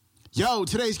Yo,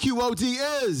 today's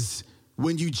QOD is,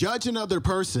 when you judge another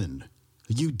person,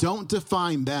 you don't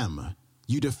define them.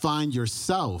 You define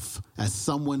yourself as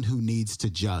someone who needs to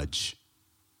judge.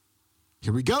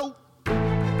 Here we go.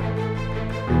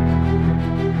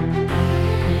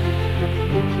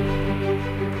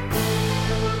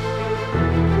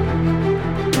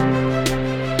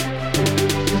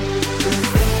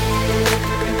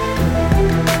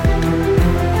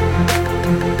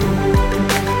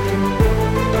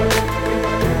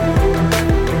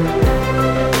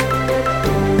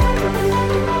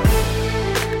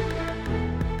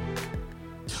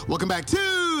 Welcome back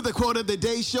to the Quote of the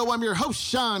Day Show. I'm your host,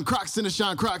 Sean Croxton of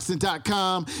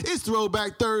SeanCroxton.com. It's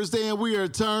Throwback Thursday, and we are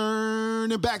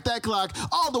turning back that clock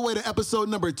all the way to episode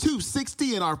number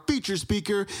 260 and our feature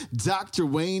speaker, Dr.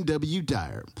 Wayne W.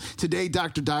 Dyer. Today,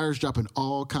 Dr. Dyer is dropping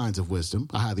all kinds of wisdom.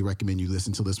 I highly recommend you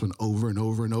listen to this one over and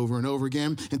over and over and over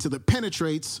again until it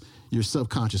penetrates your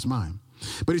subconscious mind.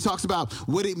 But he talks about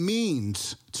what it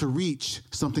means to reach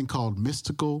something called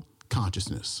mystical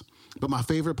consciousness. But my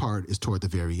favorite part is toward the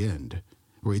very end,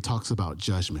 where he talks about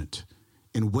judgment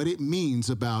and what it means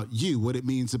about you, what it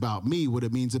means about me, what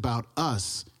it means about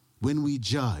us when we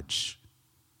judge.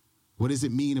 What does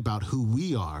it mean about who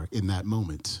we are in that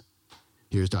moment?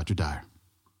 Here's Dr. Dyer.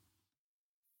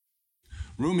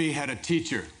 Rumi had a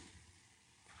teacher.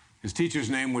 His teacher's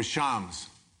name was Shams.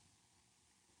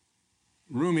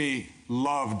 Rumi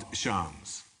loved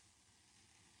Shams.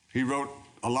 He wrote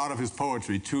a lot of his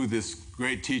poetry to this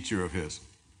great teacher of his.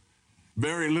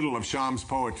 Very little of Shams'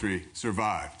 poetry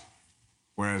survived,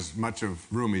 whereas much of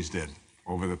Rumi's did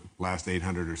over the last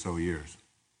 800 or so years.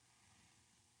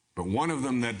 But one of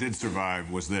them that did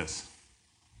survive was this,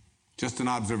 just an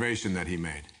observation that he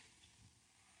made.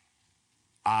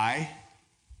 I,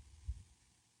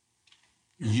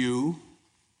 you,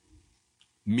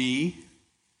 me,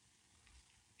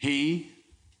 he,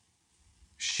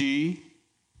 she,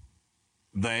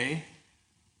 they.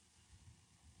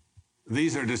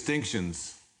 These are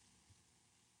distinctions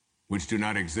which do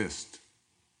not exist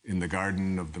in the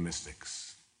garden of the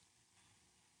mystics.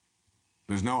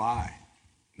 There's no I.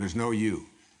 There's no you.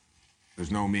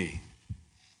 There's no me.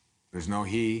 There's no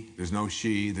he. There's no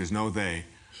she. There's no they.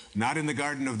 Not in the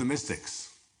garden of the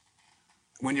mystics.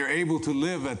 When you're able to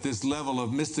live at this level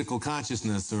of mystical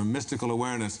consciousness or mystical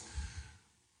awareness,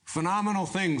 phenomenal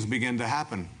things begin to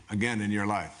happen again in your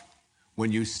life. When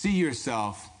you see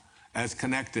yourself as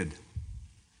connected,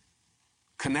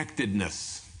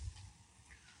 connectedness,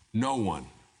 no one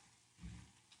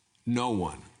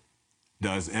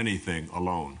does anything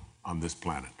alone on this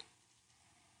planet.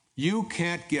 You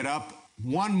can't get up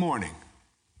one morning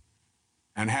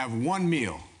and have one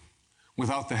meal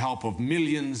without the help of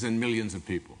millions and millions of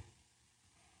people.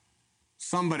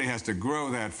 Somebody has to grow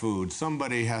that food,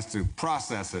 somebody has to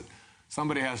process it,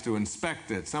 somebody has to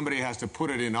inspect it. Somebody has to put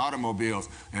it in automobiles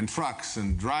and trucks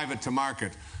and drive it to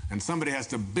market. And somebody has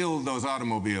to build those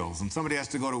automobiles. And somebody has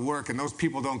to go to work, and those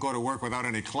people don't go to work without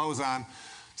any clothes on.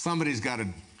 Somebody's got to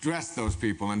dress those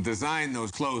people and design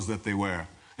those clothes that they wear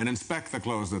and inspect the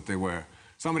clothes that they wear.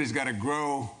 Somebody's got to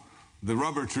grow the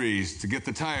rubber trees to get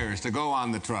the tires to go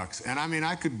on the trucks. And I mean,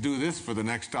 I could do this for the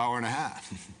next hour and a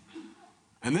half.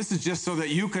 And this is just so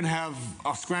that you can have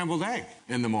a scrambled egg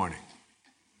in the morning.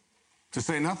 To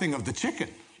say nothing of the chicken.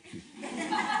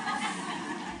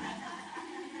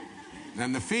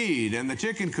 And the feed, and the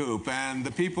chicken coop, and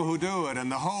the people who do it, and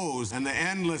the hose, and the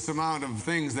endless amount of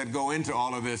things that go into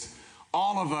all of this.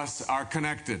 All of us are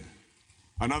connected.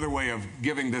 Another way of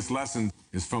giving this lesson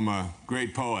is from a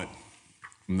great poet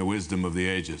from the wisdom of the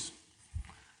ages.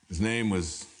 His name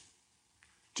was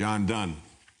John Donne.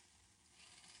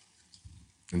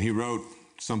 And he wrote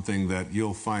something that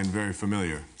you'll find very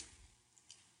familiar.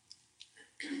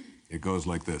 It goes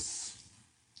like this.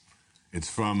 It's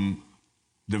from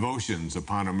Devotions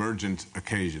Upon Emergent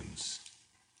Occasions.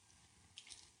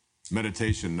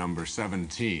 Meditation number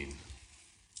 17.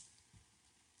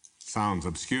 Sounds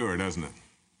obscure, doesn't it?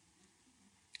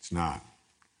 It's not.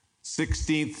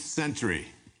 16th century.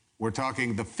 We're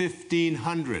talking the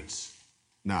 1500s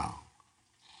now.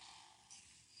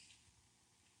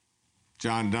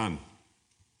 John Donne.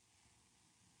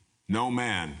 No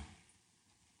man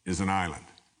is an island,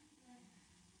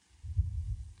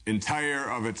 entire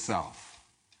of itself.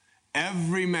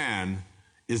 Every man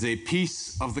is a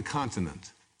piece of the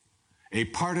continent, a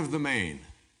part of the main.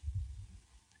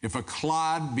 If a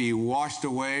clod be washed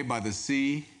away by the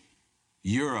sea,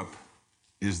 Europe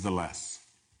is the less.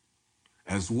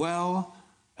 As well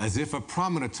as if a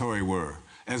promontory were,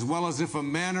 as well as if a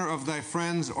manor of thy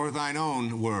friends or thine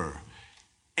own were.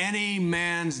 Any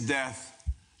man's death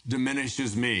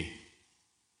diminishes me.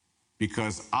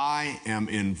 because I am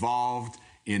involved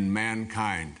in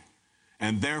mankind,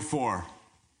 and therefore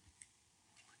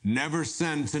never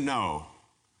send to know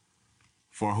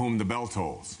for whom the bell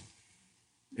tolls.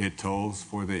 It tolls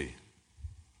for thee.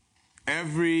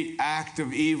 Every act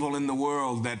of evil in the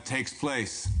world that takes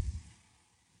place,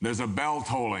 there's a bell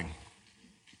tolling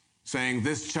saying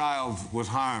this child was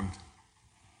harmed,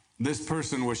 this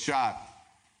person was shot,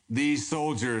 these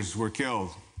soldiers were killed.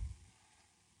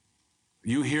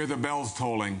 You hear the bells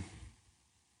tolling,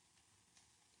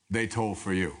 they toll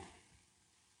for you.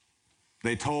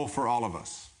 They toll for all of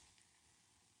us.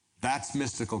 That's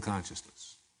mystical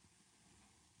consciousness.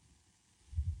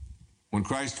 When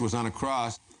Christ was on a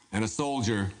cross and a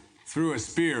soldier threw a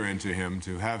spear into him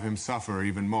to have him suffer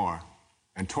even more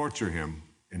and torture him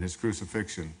in his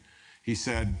crucifixion, he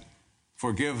said,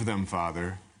 "Forgive them,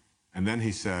 Father." And then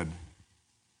he said,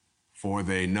 "For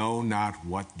they know not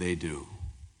what they do."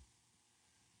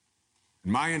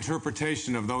 My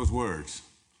interpretation of those words,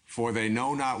 "for they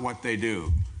know not what they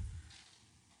do,"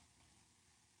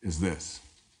 is this.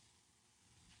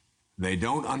 They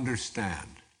don't understand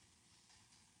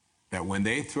that when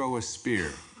they throw a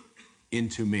spear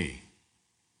into me,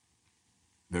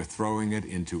 they're throwing it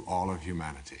into all of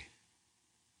humanity.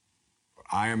 For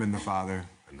I am in the Father,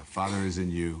 and the Father is in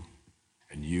you,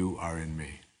 and you are in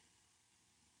me.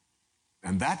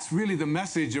 And that's really the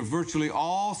message of virtually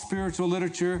all spiritual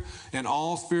literature and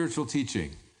all spiritual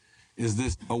teaching, is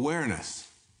this awareness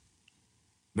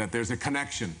that there's a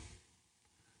connection.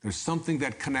 There's something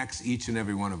that connects each and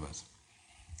every one of us.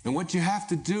 And what you have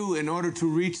to do in order to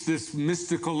reach this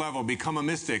mystical level, become a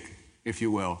mystic, if you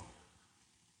will,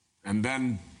 and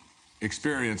then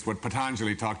experience what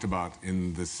Patanjali talked about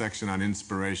in the section on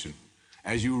inspiration.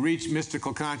 As you reach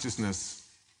mystical consciousness,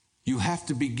 you have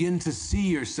to begin to see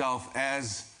yourself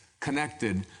as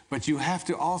connected, but you have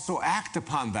to also act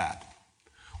upon that.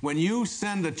 When you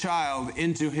send a child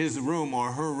into his room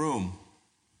or her room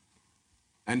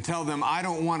and tell them, "I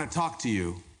don't want to talk to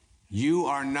you," you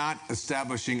are not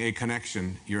establishing a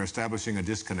connection, you're establishing a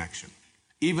disconnection,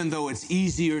 even though it's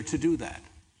easier to do that.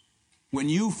 When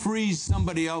you freeze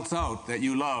somebody else out that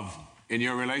you love in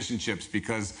your relationships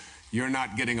because you're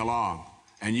not getting along,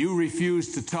 and you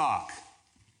refuse to talk,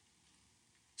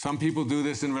 some people do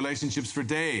this in relationships for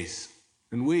days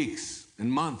and weeks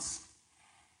and months.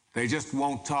 They just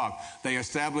won't talk. They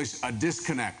establish a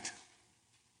disconnect.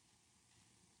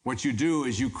 What you do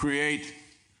is you create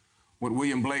what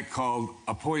William Blake called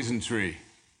a poison tree.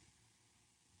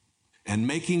 And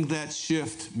making that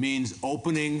shift means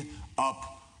opening up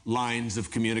lines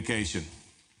of communication,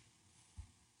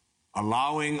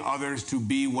 allowing others to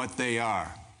be what they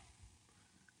are,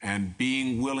 and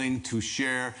being willing to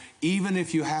share, even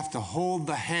if you have to hold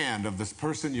the hand of this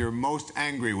person you're most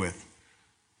angry with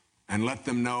and let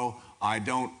them know, "I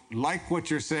don't like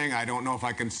what you're saying, I don't know if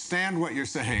I can stand what you're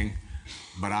saying,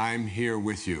 but I'm here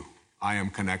with you. I am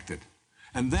connected."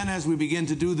 And then as we begin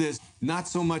to do this, not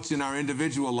so much in our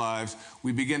individual lives,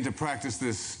 we begin to practice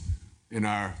this in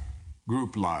our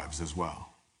group lives as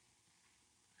well.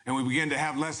 And we begin to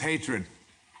have less hatred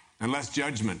and less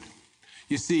judgment.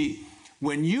 You see,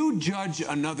 when you judge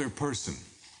another person,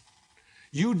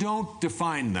 you don't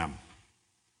define them.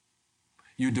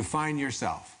 You define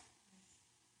yourself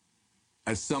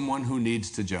as someone who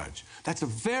needs to judge. That's a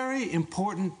very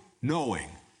important knowing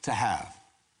to have.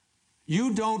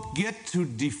 You don't get to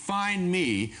define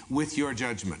me with your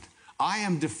judgment. I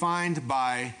am defined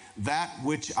by that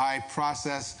which I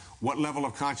process, what level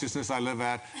of consciousness I live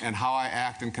at, and how I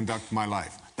act and conduct my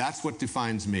life. That's what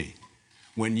defines me.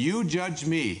 When you judge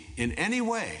me in any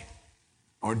way,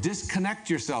 or disconnect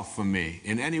yourself from me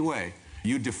in any way,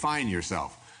 you define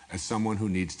yourself as someone who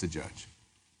needs to judge.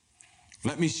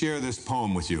 Let me share this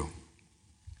poem with you.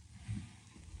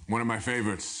 One of my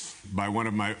favorites by one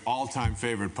of my all-time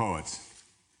favorite poets.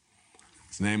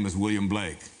 His name is William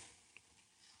Blake.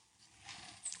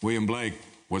 William Blake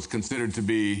was considered to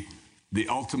be the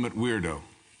ultimate weirdo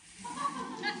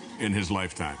in his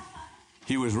lifetime.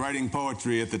 He was writing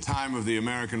poetry at the time of the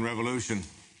American Revolution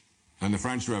and the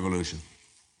French Revolution.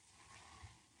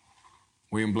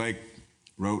 William Blake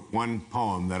wrote one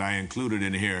poem that I included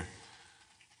in here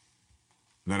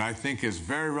that I think is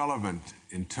very relevant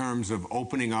in terms of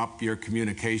opening up your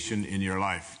communication in your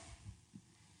life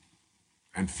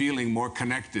and feeling more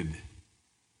connected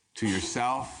to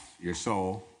yourself, your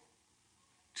soul,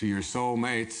 to your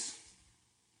soulmates,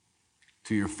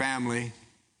 to your family,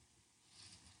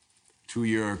 to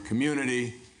your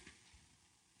community,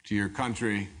 to your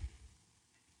country,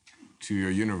 to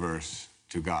your universe,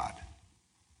 to God.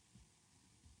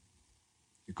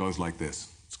 It goes like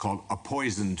this. It's called A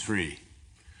Poison Tree.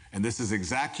 And this is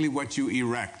exactly what you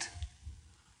erect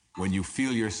when you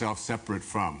feel yourself separate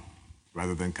from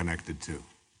rather than connected to.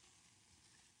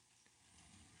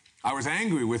 I was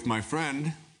angry with my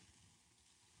friend.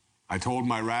 I told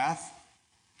my wrath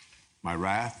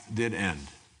did end.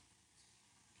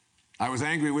 I was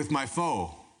angry with my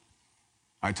foe.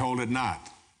 I told it not.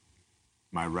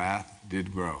 My wrath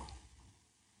did grow.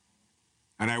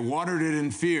 And I watered it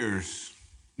in fears,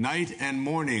 night and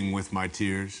morning with my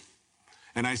tears.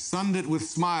 And I sunned it with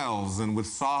smiles and with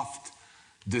soft,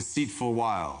 deceitful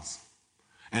wiles.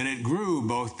 And it grew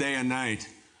both day and night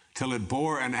till it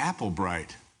bore an apple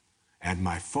bright. And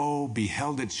my foe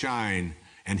beheld it shine,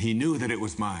 and he knew that it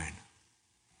was mine.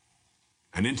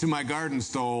 And into my garden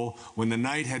stole when the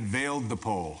night had veiled the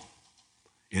pole.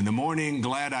 In the morning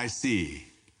glad I see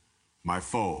my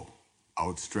foe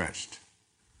outstretched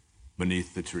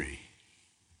beneath the tree.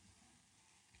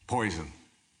 Poison.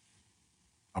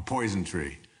 A poison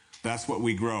tree. That's what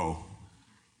we grow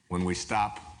when we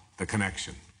stop the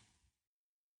connection.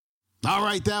 All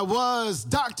right, that was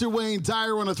Dr. Wayne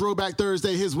Dyer on a Throwback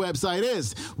Thursday. His website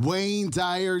is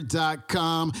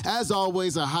WayneDyer.com. As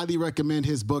always, I highly recommend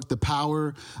his book, The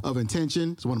Power of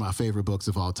Intention. It's one of my favorite books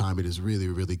of all time. It is really,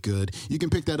 really good. You can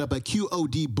pick that up at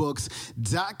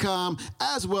QODbooks.com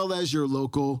as well as your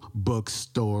local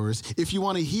bookstores. If you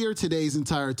want to hear today's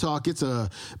entire talk, it's a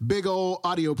big old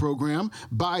audio program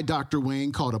by Dr.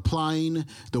 Wayne called Applying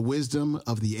the Wisdom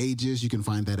of the Ages. You can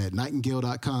find that at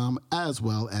Nightingale.com as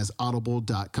well as Audible.com.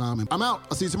 And I'm out.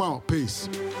 I'll see you tomorrow. Peace.